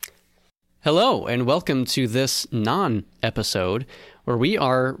Hello, and welcome to this non-episode where we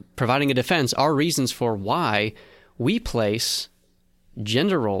are providing a defense, our reasons for why we place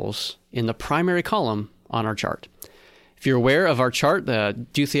gender roles in the primary column on our chart. If you're aware of our chart, the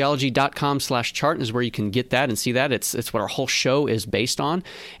dotheology.com/chart is where you can get that and see that. It's what our whole show is based on.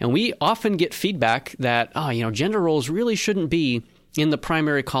 And we often get feedback that, gender roles really shouldn't be in the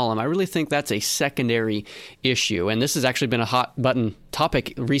primary column. I really think that's a secondary issue. And this has actually been a hot button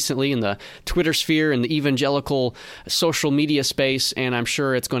topic recently in the Twitter sphere and the evangelical social media space. And I'm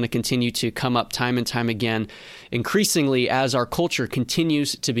sure it's going to continue to come up time and time again, increasingly as our culture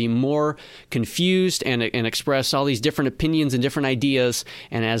continues to be more confused and express all these different opinions and different ideas.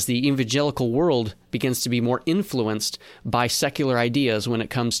 And as the evangelical world begins to be more influenced by secular ideas when it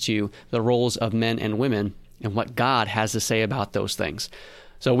comes to the roles of men and women and what God has to say about those things.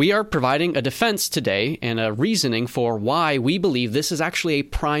 So we are providing a defense today and a reasoning for why we believe this is actually a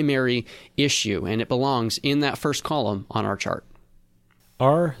primary issue, and it belongs in that first column on our chart.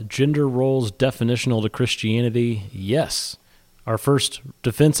 Are gender roles definitional to Christianity? Yes. Our first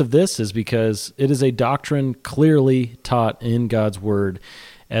defense of this is because it is a doctrine clearly taught in God's Word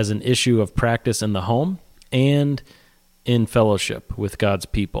as an issue of practice in the home and in fellowship with God's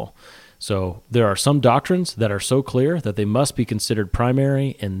people. So there are some doctrines that are so clear that they must be considered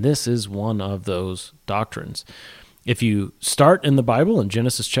primary, and this is one of those doctrines. If you start in the Bible in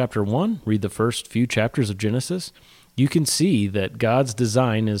Genesis chapter 1, read the first few chapters of Genesis, you can see that God's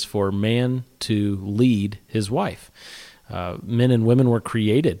design is for man to lead his wife. Men and women were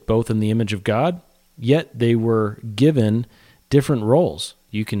created both in the image of God, yet they were given different roles.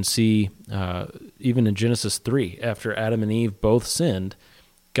 You can see even in Genesis 3, after Adam and Eve both sinned,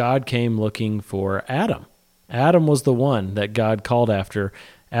 God came looking for Adam. Adam was the one that God called after.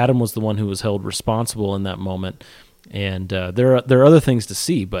 Adam was the one who was held responsible in that moment. And there are other things to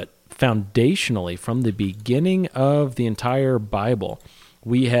see, but foundationally, from the beginning of the entire Bible,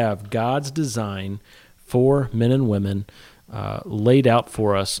 we have God's design for men and women laid out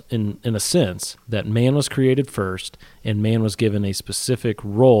for us in a sense that man was created first, and man was given a specific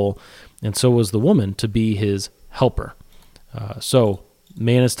role, and so was the woman to be his helper. So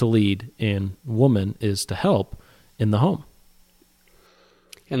man is to lead and woman is to help in the home.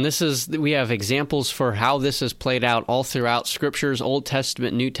 And we have examples for how this is played out all throughout Scriptures, Old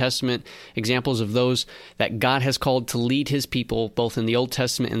Testament, New Testament, examples of those that God has called to lead his people, both in the Old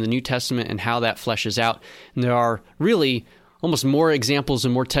Testament and the New Testament, and how that fleshes out. And there are really almost more examples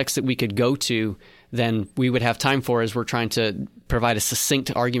and more texts that we could go to than we would have time for as we're trying to provide a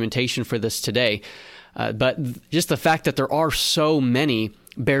succinct argumentation for this today. But just the fact that there are so many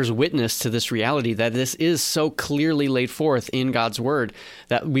bears witness to this reality that this is so clearly laid forth in God's Word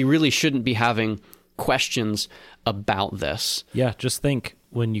that we really shouldn't be having questions about this. Yeah, just think,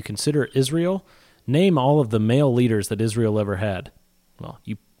 when you consider Israel, name all of the male leaders that Israel ever had. Well,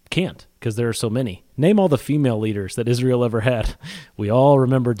 you can't, because there are so many. Name all the female leaders that Israel ever had. We all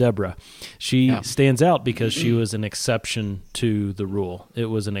remember Deborah. She stands out because she was an exception to the rule. It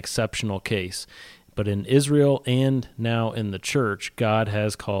was an exceptional case. But in Israel and now in the church, God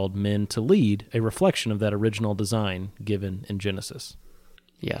has called men to lead, a reflection of that original design given in Genesis.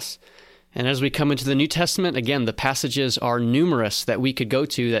 Yes. And as we come into the New Testament, again, the passages are numerous that we could go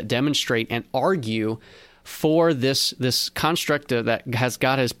to that demonstrate and argue for this construct that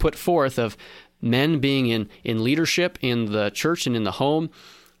God has put forth of men being in leadership in the church and in the home.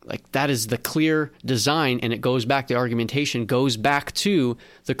 Like, that is the clear design, and it goes back, the argumentation goes back to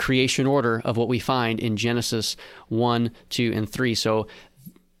the creation order of what we find in Genesis 1, 2, and 3. So,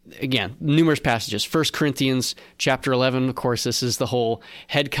 again, numerous passages. 1 Corinthians chapter 11, of course, this is the whole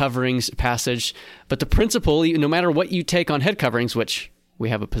head coverings passage. But the principle, no matter what you take on head coverings, which we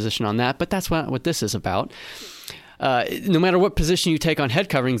have a position on that, but that's what this is about. No matter what position you take on head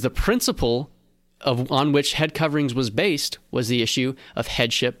coverings, the principle on which head coverings was based was the issue of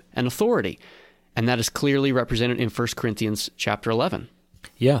headship and authority. And that is clearly represented in 1 Corinthians chapter 11.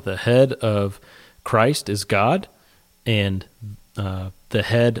 Yeah, the head of Christ is God, and the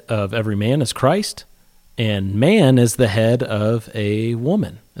head of every man is Christ, and man is the head of a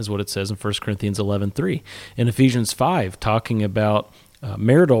woman, is what it says in 1 Corinthians 11:3. In Ephesians 5, talking about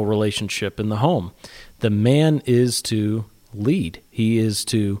marital relationship in the home, the man is to lead. He is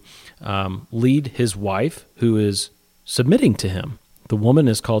to lead his wife, who is submitting to him. The woman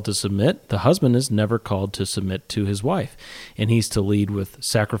is called to submit. The husband is never called to submit to his wife. And he's to lead with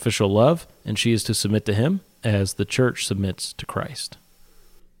sacrificial love, and she is to submit to him as the church submits to Christ.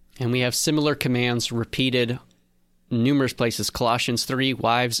 And we have similar commands repeated numerous places. Colossians 3,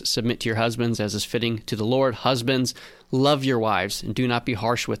 wives, submit to your husbands as is fitting to the Lord. Husbands, love your wives and do not be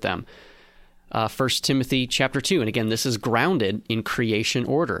harsh with them. 1 Timothy chapter 2. And again, this is grounded in creation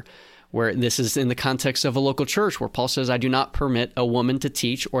order, where this is in the context of a local church, where Paul says, I do not permit a woman to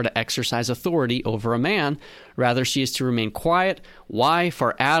teach or to exercise authority over a man. Rather, she is to remain quiet. Why?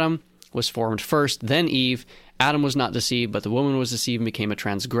 For Adam was formed first, then Eve. Adam was not deceived, but the woman was deceived and became a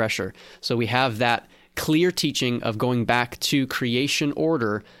transgressor. So we have that clear teaching of going back to creation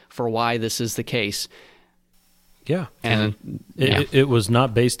order for why this is the case. Yeah. And it was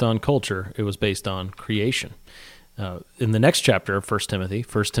not based on culture. It was based on creation. In the next chapter of 1 Timothy,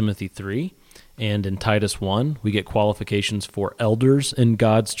 1 Timothy 3, and in Titus 1, we get qualifications for elders in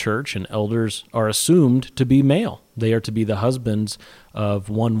God's church, and elders are assumed to be male. They are to be the husbands of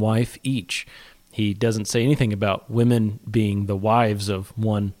one wife each. He doesn't say anything about women being the wives of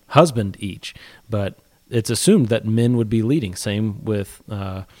one husband each, but it's assumed that men would be leading. Same with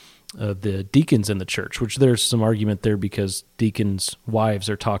the deacons in the church, which there's some argument there because deacons' wives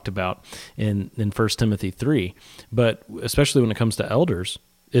are talked about in 1 Timothy 3. But especially when it comes to elders,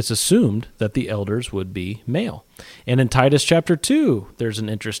 it's assumed that the elders would be male. And in Titus chapter 2, there's an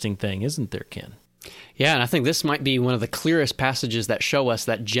interesting thing, isn't there, Ken? Yeah, and I think this might be one of the clearest passages that show us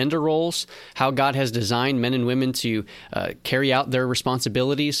that gender roles, how God has designed men and women to carry out their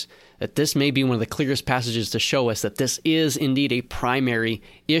responsibilities, that this may be one of the clearest passages to show us that this is indeed a primary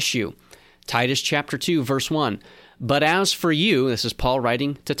issue. Titus chapter 2, verse 1, but as for you, this is Paul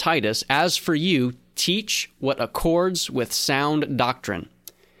writing to Titus, as for you, teach what accords with sound doctrine.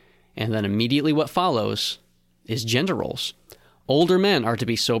 And then immediately what follows is gender roles. Older men are to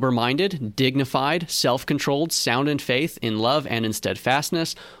be sober-minded, dignified, self-controlled, sound in faith, in love, and in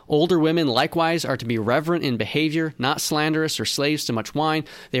steadfastness. Older women likewise are to be reverent in behavior, not slanderous or slaves to much wine.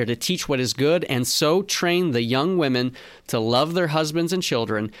 They are to teach what is good, and so train the young women to love their husbands and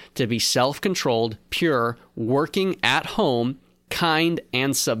children, to be self-controlled, pure, working at home, kind,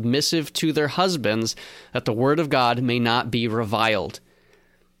 and submissive to their husbands, that the word of God may not be reviled.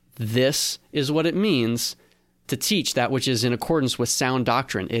 This is what it means to teach that which is in accordance with sound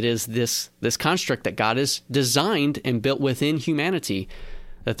doctrine. It is this construct that God has designed and built within humanity,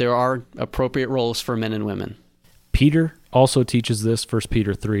 that there are appropriate roles for men and women. Peter also teaches this, 1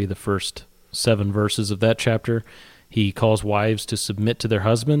 Peter 3, the first 7 verses of that chapter. He calls wives to submit to their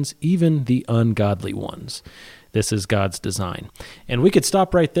husbands, even the ungodly ones. This is God's design. And we could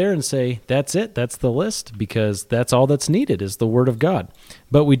stop right there and say, that's it, that's the list, because that's all that's needed is the Word of God.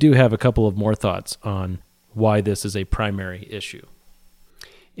 But we do have a couple of more thoughts on why this is a primary issue.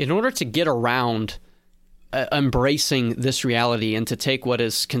 In order to get around embracing this reality and to take what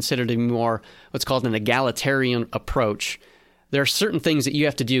is considered a more, what's called an egalitarian approach, there are certain things that you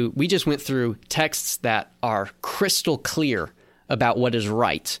have to do. We just went through texts that are crystal clear about what is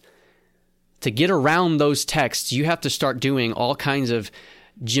right. To get around those texts, you have to start doing all kinds of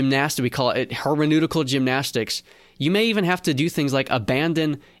gymnastics. We call it hermeneutical gymnastics. You may even have to do things like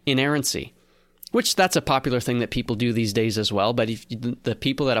abandon inerrancy, which that's a popular thing that people do these days as well. But if the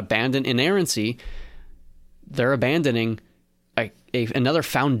people that abandon inerrancy, they're abandoning another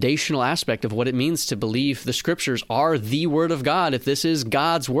foundational aspect of what it means to believe the Scriptures are the Word of God. If this is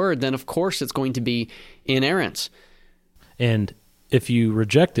God's Word, then of course it's going to be inerrant. And if you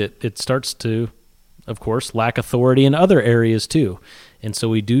reject it, it starts to, of course, lack authority in other areas too. And so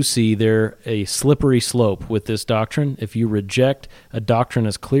we do see there a slippery slope with this doctrine. If you reject a doctrine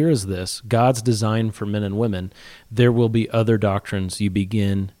as clear as this, God's design for men and women, there will be other doctrines you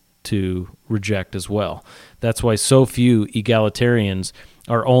begin to reject as well. That's why so few egalitarians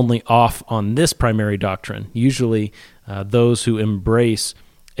are only off on this primary doctrine. Usually those who embrace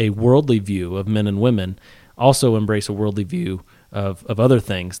a worldly view of men and women also embrace a worldly view of other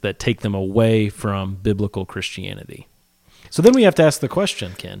things that take them away from biblical Christianity. So then we have to ask the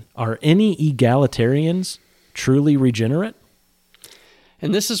question, Ken, are any egalitarians truly regenerate?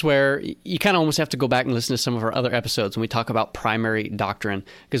 And this is where you kind of almost have to go back and listen to some of our other episodes when we talk about primary doctrine,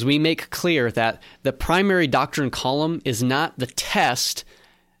 because we make clear that the primary doctrine column is not the test.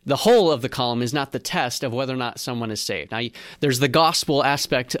 The whole of the column is not the test of whether or not someone is saved. Now, there's the gospel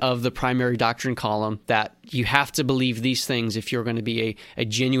aspect of the primary doctrine column, that you have to believe these things if you're going to be a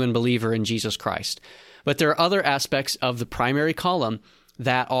genuine believer in Jesus Christ. But there are other aspects of the primary column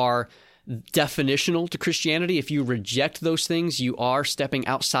that are definitional to Christianity. If you reject those things, you are stepping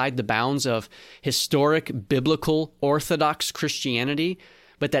outside the bounds of historic, biblical, orthodox Christianity.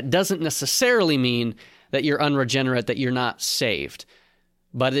 But that doesn't necessarily mean that you're unregenerate, that you're not saved.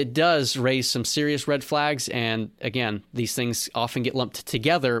 But it does raise some serious red flags, and again, these things often get lumped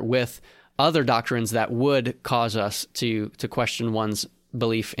together with other doctrines that would cause us to question one's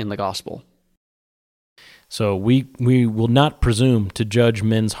belief in the gospel. So we will not presume to judge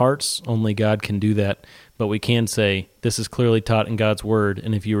men's hearts. Only God can do that. But we can say this is clearly taught in God's word,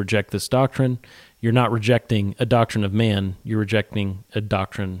 and if you reject this doctrine, you're not rejecting a doctrine of man, you're rejecting a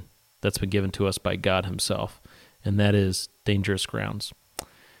doctrine that's been given to us by God himself, and that is dangerous grounds.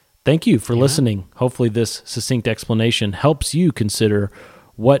 Thank you for listening. Hopefully this succinct explanation helps you consider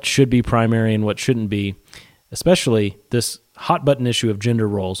what should be primary and what shouldn't be, especially this hot-button issue of gender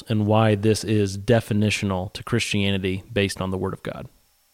roles and why this is definitional to Christianity based on the Word of God.